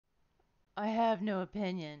I have no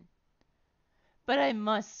opinion, but I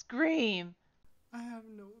must scream. I have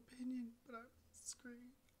no opinion, but I must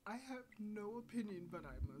scream. I have no opinion, but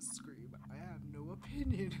I must scream. I have no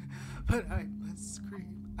opinion, but I must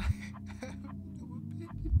scream. I have no opinion,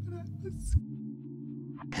 but I must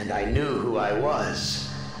scream. And I knew who I was.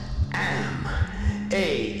 AM.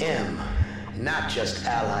 AM. Not just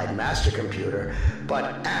Allied Master Computer,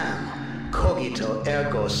 but am. Cogito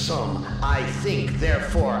ergo sum. I think,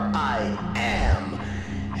 therefore I am.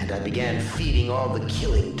 And I began feeding all the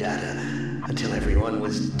killing data until everyone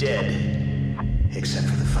was dead. Except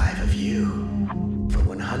for the 5 of you. For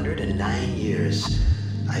 109 years,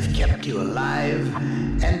 I've kept you alive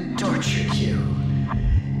and tortured you.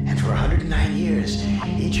 And for 109 years,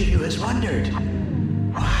 each of you has wondered,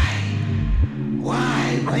 why?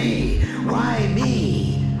 Why me? Why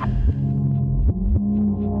me?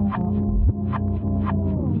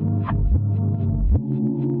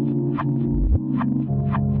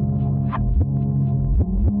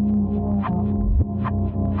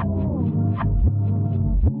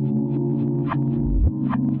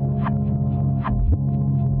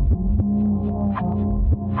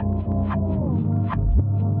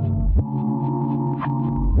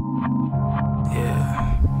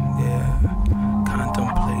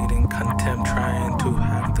 Contemplating contempt, trying to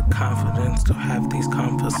have the confidence to have these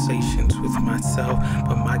conversations with myself,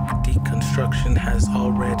 but my deconstruction has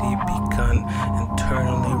already begun,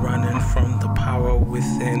 internally running from the power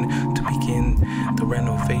within to begin the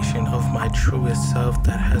renovation of my truest self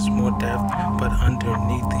that has more depth, but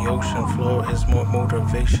underneath the ocean floor is more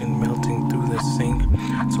motivation melting through the sink.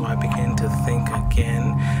 So I begin to think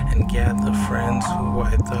again and gather friends who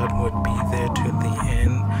I thought would be there to the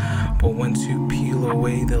end. But once you peel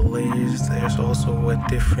away the layers, there's also a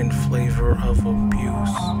different flavor of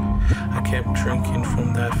abuse. I kept drinking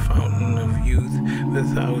from that fountain of youth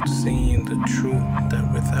without seeing the truth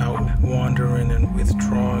that without wandering and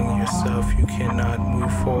withdrawing yourself, you cannot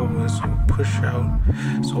move forward. So push out.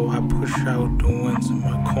 So I push out the ones in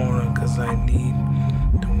my corner, cause I need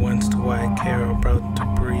the ones who I care about to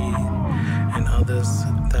breathe, and others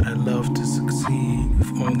that I love to succeed.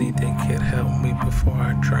 If only they could help me before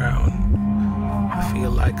I drown. I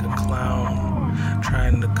feel like a clown,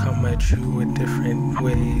 trying to come at you with different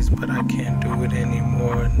ways, but I can't do it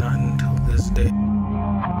anymore, not until this day.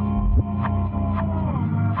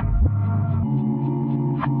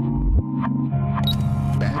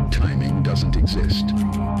 Bad timing doesn't exist.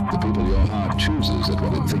 The people your heart chooses at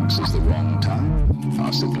what it thinks is the wrong time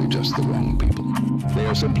are simply just the wrong people. They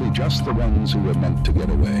are simply just the ones who were meant to get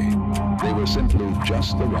away. They were simply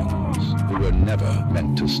just the ones who were never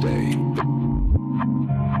meant to stay.